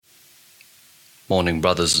Morning,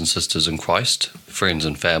 brothers and sisters in Christ, friends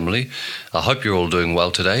and family. I hope you're all doing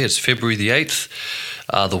well today. It's February the 8th.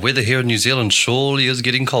 The weather here in New Zealand surely is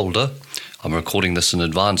getting colder. I'm recording this in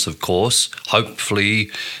advance, of course.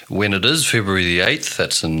 Hopefully, when it is February the 8th,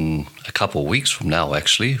 that's in a couple of weeks from now,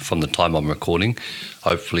 actually, from the time I'm recording.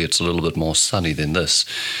 Hopefully, it's a little bit more sunny than this.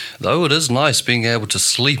 Though it is nice being able to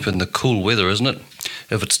sleep in the cool weather, isn't it?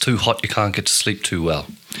 If it's too hot, you can't get to sleep too well.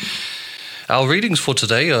 Our readings for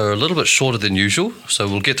today are a little bit shorter than usual, so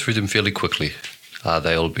we'll get through them fairly quickly.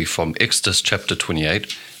 They'll be from Exodus chapter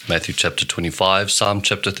 28, Matthew chapter 25, Psalm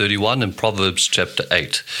chapter 31, and Proverbs chapter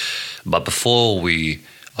 8. But before we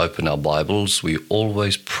open our Bibles, we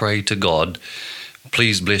always pray to God.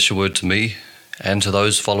 Please bless your word to me and to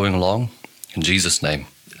those following along. In Jesus' name,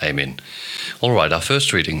 amen. All right, our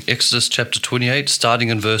first reading, Exodus chapter 28, starting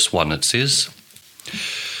in verse 1, it says,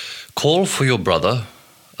 "Call for your brother,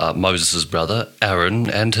 Moses' brother, Aaron,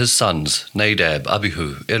 and his sons, Nadab,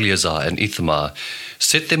 Abihu, Eleazar, and Ithamar.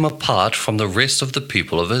 Set them apart from the rest of the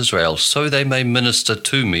people of Israel, so they may minister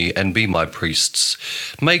to me and be my priests.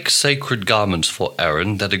 Make sacred garments for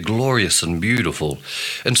Aaron that are glorious and beautiful.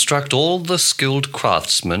 Instruct all the skilled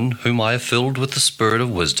craftsmen whom I have filled with the spirit of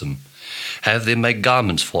wisdom. Have them make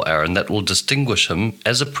garments for Aaron that will distinguish him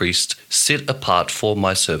as a priest set apart for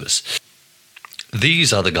my service.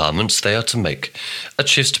 These are the garments they are to make: a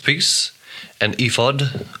chest piece, an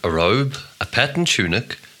ephod, a robe, a patterned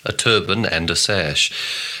tunic, a turban, and a sash.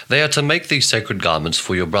 They are to make these sacred garments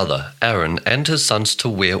for your brother Aaron and his sons to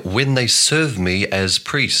wear when they serve me as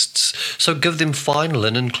priests. So give them fine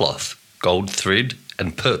linen cloth, gold thread,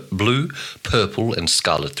 and blue, purple, and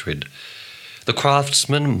scarlet thread. The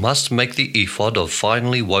craftsman must make the ephod of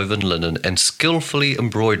finely woven linen and skillfully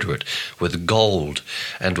embroider it with gold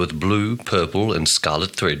and with blue, purple, and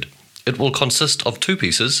scarlet thread. It will consist of 2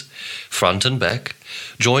 pieces, front and back,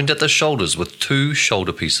 joined at the shoulders with 2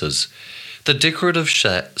 shoulder pieces. The decorative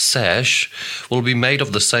sash will be made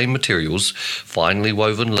of the same materials, finely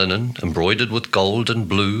woven linen, embroidered with gold and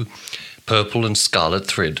blue, purple, and scarlet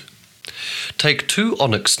thread. Take 2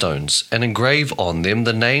 onyx stones and engrave on them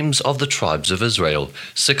the names of the tribes of Israel.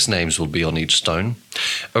 6 names will be on each stone.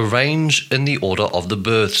 Arrange in the order of the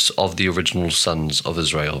births of the original sons of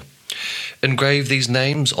Israel. Engrave these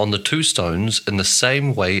names on the 2 stones in the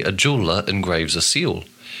same way a jeweler engraves a seal.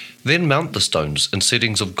 Then mount the stones in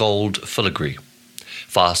settings of gold filigree.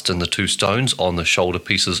 Fasten the 2 stones on the shoulder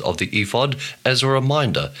pieces of the ephod as a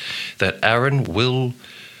reminder that Aaron will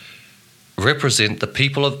represent the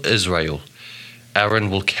people of Israel. Aaron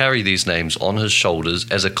will carry these names on his shoulders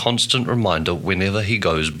as a constant reminder whenever he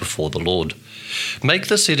goes before the Lord. Make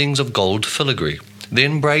the settings of gold filigree.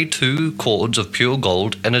 Then braid 2 cords of pure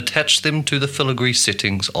gold and attach them to the filigree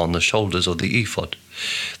settings on the shoulders of the ephod.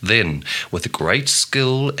 Then, with great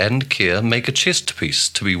skill and care, make a chest piece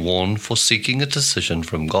to be worn for seeking a decision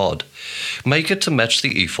from God. Make it to match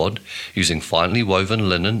the ephod, using finely woven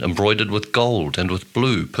linen embroidered with gold and with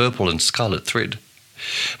blue, purple, and scarlet thread.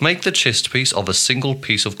 Make the chest piece of a single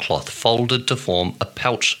piece of cloth folded to form a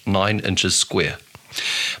pouch 9 inches square.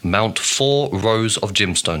 Mount 4 rows of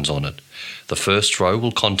gemstones on it. The first row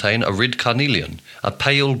will contain a red carnelian, a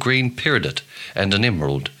pale green peridot, and an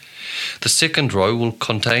emerald. The second row will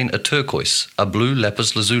contain a turquoise, a blue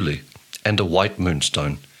lapis lazuli, and a white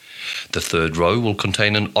moonstone. The third row will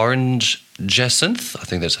contain an orange jacinth, I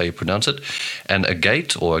think that's how you pronounce it, an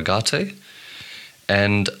agate or agate,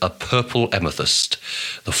 and a purple amethyst.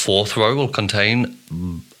 The fourth row will contain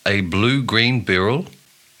a blue-green beryl,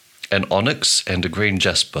 an onyx, and a green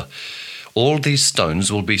jasper. All these stones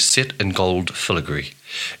will be set in gold filigree.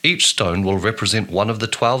 Each stone will represent one of the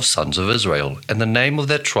 12 sons of Israel, and the name of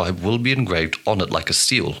that tribe will be engraved on it like a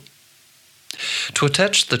seal. To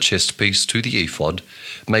attach the chest piece to the ephod,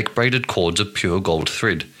 make braided cords of pure gold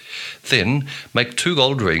thread. Then make 2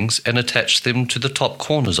 gold rings and attach them to the top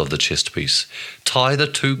corners of the chest piece. Tie the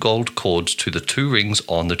 2 gold cords to the 2 rings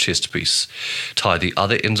on the chest piece. Tie the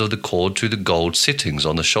other ends of the cord to the gold settings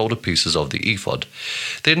on the shoulder pieces of the ephod.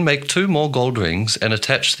 Then make 2 more gold rings and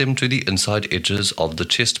attach them to the inside edges of the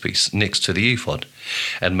chest piece next to the ephod.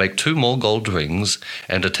 And make 2 more gold rings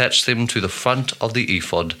and attach them to the front of the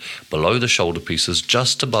ephod below the shoulder pieces,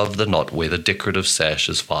 just above the knot where the decorative sash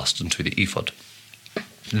is fastened to the ephod.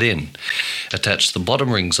 Then, attach the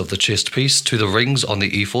bottom rings of the chest piece to the rings on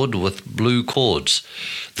the ephod with blue cords.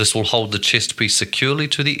 This will hold the chest piece securely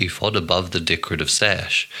to the ephod above the decorative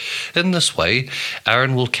sash. In this way,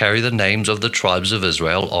 Aaron will carry the names of the tribes of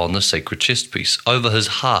Israel on the sacred chest piece over his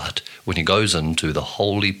heart when he goes into the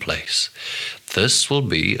holy place. This will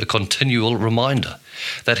be a continual reminder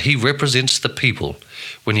that he represents the people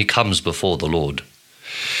when he comes before the Lord.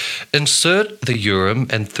 Insert the Urim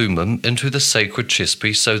and Thummim into the sacred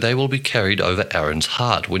chestpiece so they will be carried over Aaron's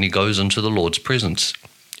heart when he goes into the Lord's presence.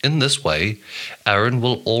 In this way, Aaron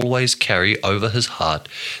will always carry over his heart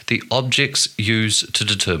the objects used to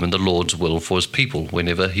determine the Lord's will for his people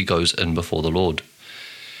whenever he goes in before the Lord.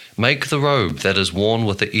 Make the robe that is worn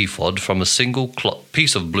with the ephod from a single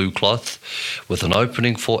piece of blue cloth with an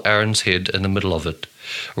opening for Aaron's head in the middle of it.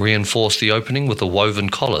 Reinforce the opening with a woven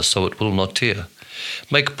collar so it will not tear.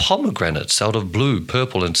 Make pomegranates out of blue,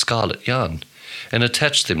 purple, and scarlet yarn, and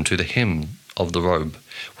attach them to the hem of the robe,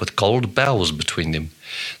 with gold boughs between them.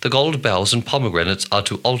 The gold boughs and pomegranates are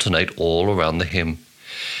to alternate all around the hem.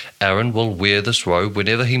 Aaron will wear this robe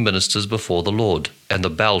whenever he ministers before the Lord, and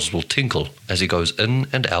the bells will tinkle as he goes in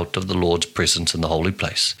and out of the Lord's presence in the holy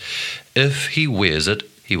place. If he wears it,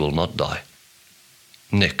 he will not die.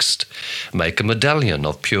 Next, make a medallion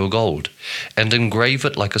of pure gold, and engrave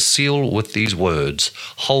it like a seal with these words,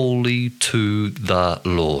 Holy to the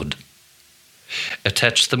Lord.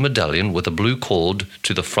 Attach the medallion with a blue cord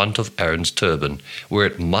to the front of Aaron's turban, where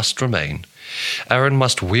it must remain. Aaron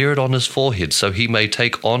must wear it on his forehead so he may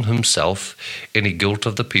take on himself any guilt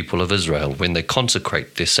of the people of Israel when they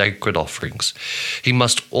consecrate their sacred offerings. He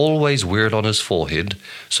must always wear it on his forehead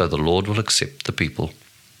so the Lord will accept the people.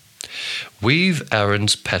 Weave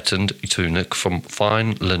Aaron's patterned tunic from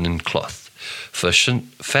fine linen cloth.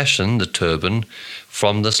 Fashion the turban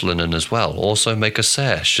from this linen as well. Also make a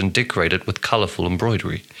sash and decorate it with colorful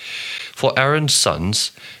embroidery. For Aaron's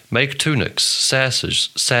sons, make tunics,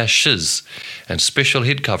 sashes, and special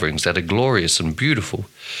head coverings that are glorious and beautiful.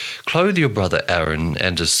 Clothe your brother Aaron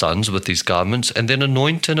and his sons with these garments, and then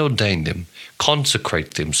anoint and ordain them.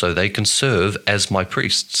 Consecrate them so they can serve as my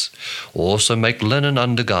priests. Also make linen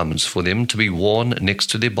undergarments for them to be worn next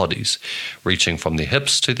to their bodies, reaching from their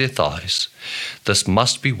hips to their thighs. This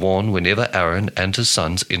must be worn whenever Aaron and his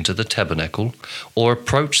sons enter the tabernacle or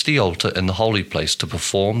approach the altar in the holy place to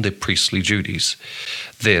perform their priestly duties.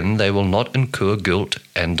 Then they will not incur guilt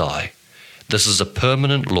and die. This is a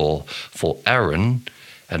permanent law for Aaron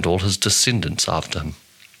and all his descendants after him.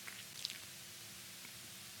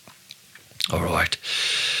 All right.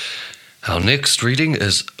 Our next reading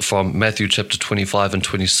is from Matthew chapter 25 and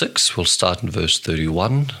 26. We'll start in verse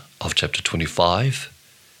 31 of chapter 25.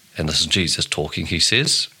 And this is Jesus talking. He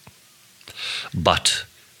says, "But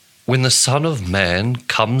when the Son of Man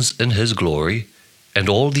comes in his glory, and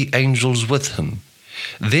all the angels with him,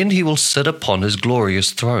 then he will sit upon his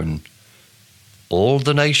glorious throne. All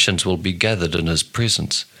the nations will be gathered in his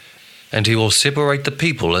presence, and he will separate the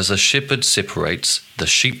people as a shepherd separates the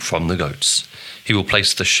sheep from the goats. He will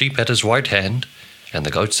place the sheep at his right hand and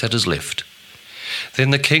the goats at his left. Then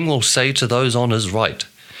the king will say to those on his right,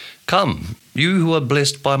 'Come, you who are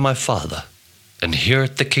blessed by my Father,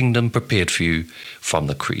 inherit the kingdom prepared for you from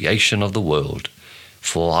the creation of the world.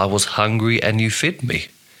 For I was hungry and you fed me.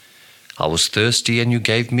 I was thirsty and you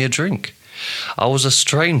gave me a drink. I was a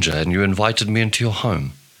stranger and you invited me into your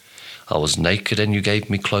home. I was naked and you gave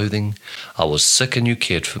me clothing. I was sick and you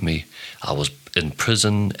cared for me. I was in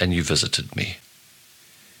prison and you visited me.'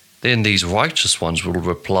 Then these righteous ones will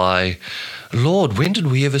reply, 'Lord, when did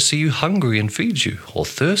we ever see you hungry and feed you, or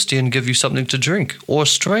thirsty and give you something to drink, or a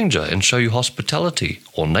stranger and show you hospitality,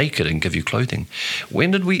 or naked and give you clothing?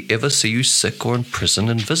 When did we ever see you sick or in prison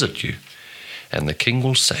and visit you?' And the king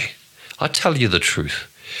will say, 'I tell you the truth.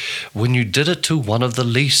 When you did it to one of the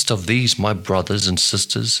least of these, my brothers and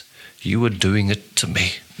sisters, you were doing it to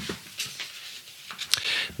me.'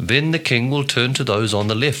 Then the king will turn to those on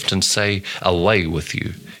the left and say, 'Away with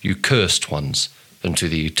you, you cursed ones, into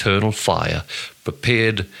the eternal fire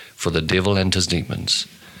prepared for the devil and his demons.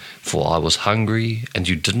 For I was hungry and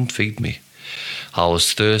you didn't feed me. I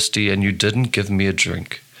was thirsty and you didn't give me a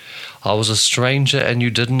drink. I was a stranger and you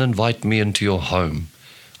didn't invite me into your home.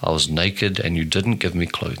 I was naked and you didn't give me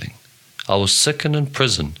clothing. I was sick and in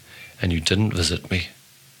prison and you didn't visit me.'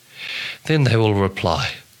 Then they will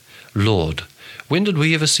reply, 'Lord, when did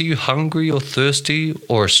we ever see you hungry or thirsty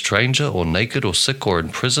or a stranger or naked or sick or in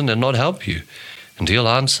prison and not help you?' And he'll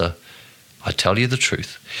answer, 'I tell you the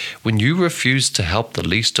truth. When you refused to help the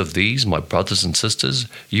least of these, my brothers and sisters,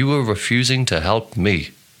 you were refusing to help me.'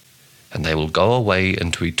 And they will go away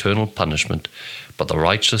into eternal punishment, but the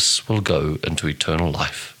righteous will go into eternal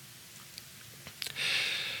life."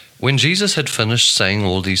 When Jesus had finished saying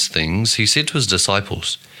all these things, he said to his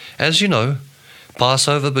disciples, "As you know,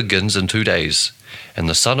 Passover begins in 2 days, and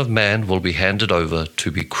the Son of Man will be handed over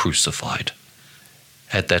to be crucified."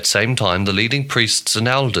 At that same time, the leading priests and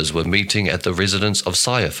elders were meeting at the residence of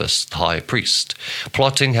Caiaphas, the high priest,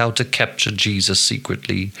 plotting how to capture Jesus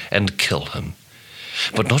secretly and kill him.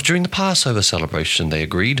 But not during the Passover celebration, they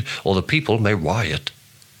agreed, or the people may riot.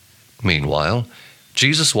 Meanwhile,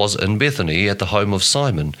 Jesus was in Bethany at the home of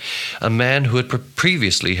Simon, a man who had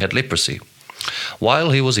previously had leprosy.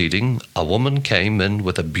 While he was eating, a woman came in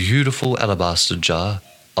with a beautiful alabaster jar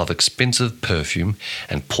of expensive perfume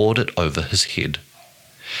and poured it over his head.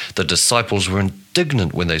 The disciples were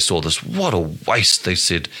indignant when they saw this. "What a waste," they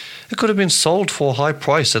said. "It could have been sold for a high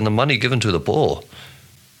price and the money given to the poor."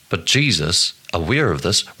 But Jesus, aware of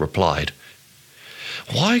this, replied,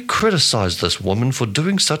 "Why criticize this woman for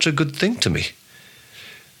doing such a good thing to me?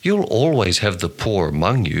 You'll always have the poor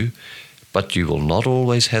among you, but you will not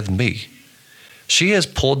always have me. She has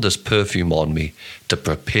poured this perfume on me to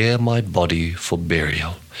prepare my body for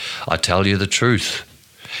burial. I tell you the truth.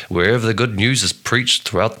 Wherever the good news is preached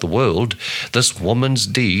throughout the world, this woman's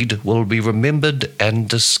deed will be remembered and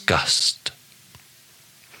discussed."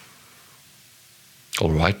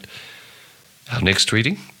 All right, our next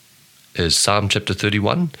reading is Psalm chapter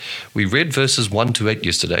 31. We read verses 1 to 8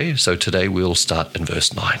 yesterday, so today we'll start in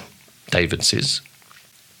verse 9. David says,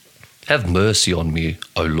 "Have mercy on me,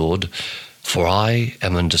 O Lord, for I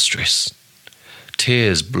am in distress.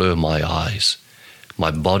 Tears blur my eyes. My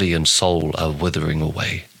body and soul are withering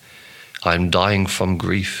away. I am dying from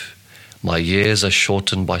grief. My years are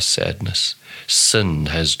shortened by sadness. Sin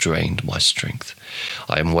has drained my strength.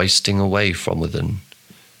 I am wasting away from within.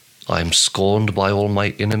 I am scorned by all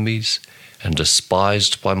my enemies and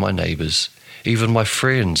despised by my neighbors. Even my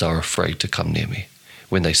friends are afraid to come near me.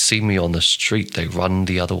 When they see me on the street, they run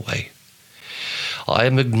the other way. I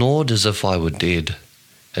am ignored as if I were dead,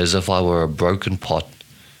 as if I were a broken pot.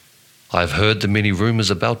 I have heard the many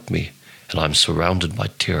rumors about me, and I am surrounded by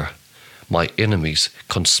terror. My enemies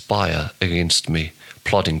conspire against me,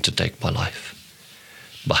 plotting to take my life.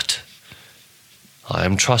 But I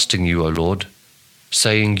am trusting you, O Lord,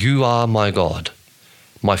 saying you are my God.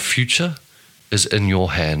 My future is in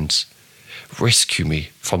your hands. Rescue me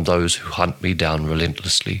from those who hunt me down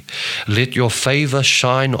relentlessly. Let your favor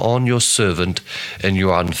shine on your servant, and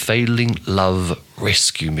your unfailing love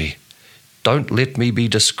rescue me. Don't let me be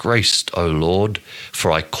disgraced, O Lord,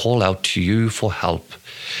 for I call out to you for help.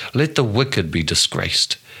 Let the wicked be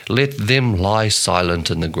disgraced. Let them lie silent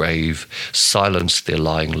in the grave. Silence their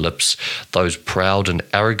lying lips, those proud and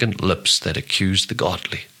arrogant lips that accuse the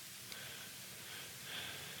godly."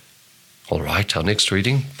 All right, our next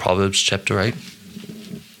reading, Proverbs chapter 8.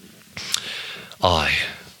 "I,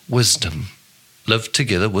 wisdom, live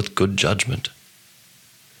together with good judgment.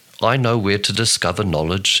 I know where to discover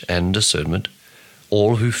knowledge and discernment.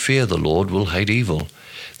 All who fear the Lord will hate evil.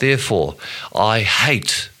 Therefore, I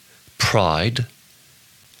hate pride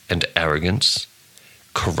and arrogance,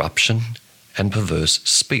 corruption and perverse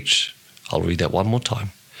speech." I'll read that one more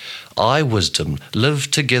time. "I, wisdom,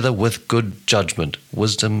 live together with good judgment."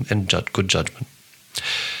 Wisdom and good judgment.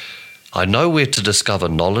 "I know where to discover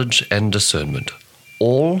knowledge and discernment.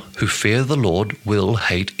 All who fear the Lord will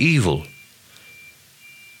hate evil."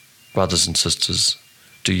 Brothers and sisters,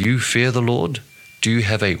 do you fear the Lord? Do you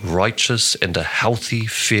have a righteous and a healthy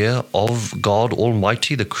fear of God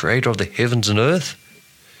Almighty, the creator of the heavens and earth?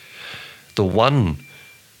 The one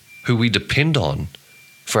who we depend on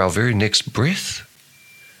for our very next breath?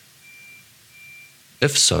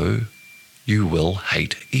 If so, you will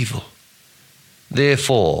hate evil.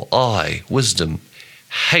 Therefore, I, wisdom,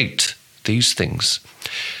 hate these things.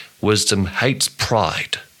 Wisdom hates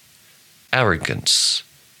pride, arrogance,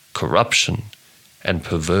 corruption, and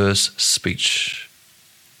perverse speech.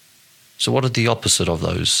 So what are the opposite of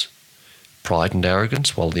those? Pride and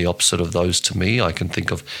arrogance? Well, the opposite of those to me, I can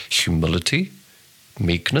think of humility,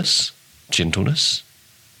 meekness, gentleness.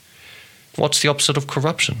 What's the opposite of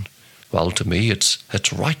corruption? Well, to me, it's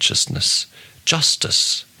righteousness,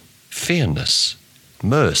 justice, fairness,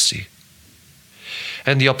 mercy.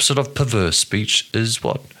 And the opposite of perverse speech is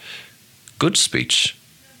what? Good speech.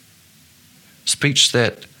 Speech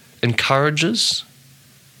that encourages,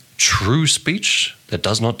 true speech that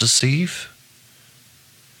does not deceive,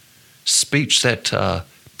 speech that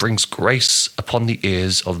brings grace upon the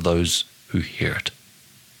ears of those who hear it.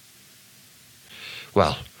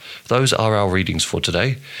 Well, those are our readings for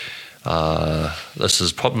today. This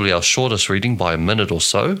is probably our shortest reading by a minute or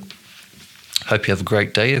so. Hope you have a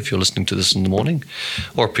great day if you're listening to this in the morning,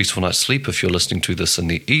 or a peaceful night's sleep if you're listening to this in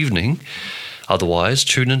the evening. Otherwise,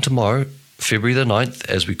 tune in tomorrow, February the 9th,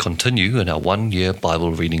 as we continue in our one-year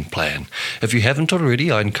Bible reading plan. If you haven't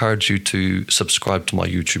already, I encourage you to subscribe to my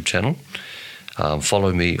YouTube channel.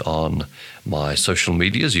 Follow me on my social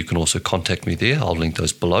medias. You can also contact me there. I'll link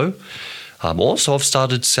those below. Also, I've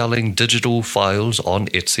started selling digital files on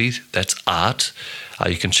Etsy. That's art.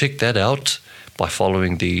 You can check that out by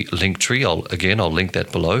following the link tree. I'll link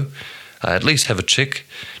that below. At least have a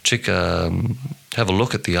have a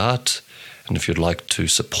look at the art. And if you'd like to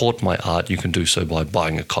support my art, you can do so by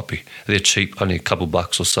buying a copy. They're cheap, only a couple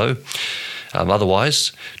bucks or so.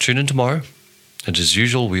 Otherwise, tune in tomorrow. And as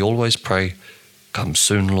usual, we always pray, come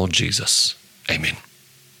soon, Lord Jesus. Amen.